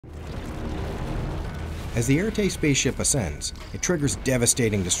As the Arête spaceship ascends, it triggers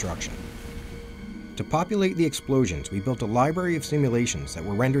devastating destruction. To populate the explosions, we built a library of simulations that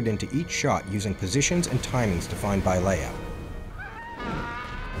were rendered into each shot using positions and timings defined by layout.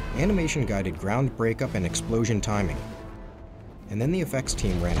 Animation guided ground breakup and explosion timing, and then the effects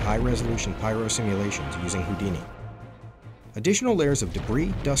team ran high-resolution pyro simulations using Houdini. Additional layers of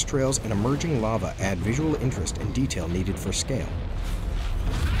debris, dust trails, and emerging lava add visual interest and detail needed for scale.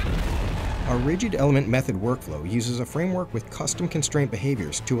 Our rigid element method workflow uses a framework with custom constraint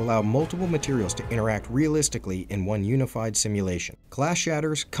behaviors to allow multiple materials to interact realistically in one unified simulation. Glass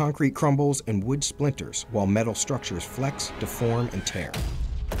shatters, concrete crumbles, and wood splinters, while metal structures flex, deform, and tear.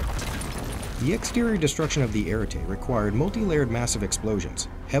 The exterior destruction of the Arête required multi-layered massive explosions,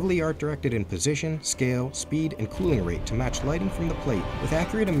 heavily art-directed in position, scale, speed, and cooling rate to match lighting from the plate with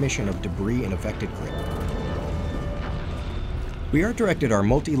accurate emission of debris and affected grit. We art-directed our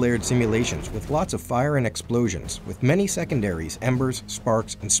multi-layered simulations with lots of fire and explosions, with many secondaries, embers,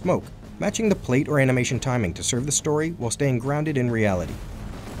 sparks, and smoke, matching the plate or animation timing to serve the story while staying grounded in reality.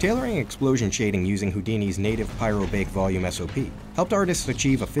 Tailoring explosion shading using Houdini's native pyro-bake volume SOP helped artists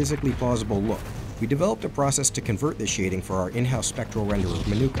achieve a physically plausible look. We developed a process to convert this shading for our in-house spectral renderer,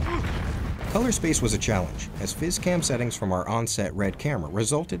 Manuka. Color space was a challenge, as phys-cam settings from our on-set red camera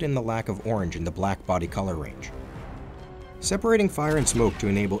resulted in the lack of orange in the black body color range. Separating fire and smoke to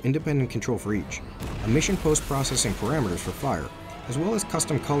enable independent control for each, emission post-processing parameters for fire, as well as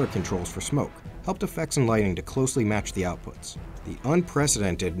custom color controls for smoke, helped effects and lighting to closely match the outputs. The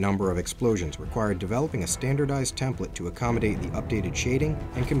unprecedented number of explosions required developing a standardized template to accommodate the updated shading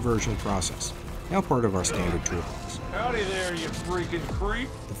and conversion process, now part of our standard toolbox. Howdy there, you freaking creep!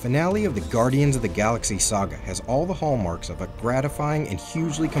 The finale of the Guardians of the Galaxy saga has all the hallmarks of a gratifying and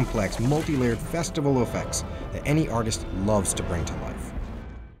hugely complex multi-layered festival of effects that any artist loves to bring to life.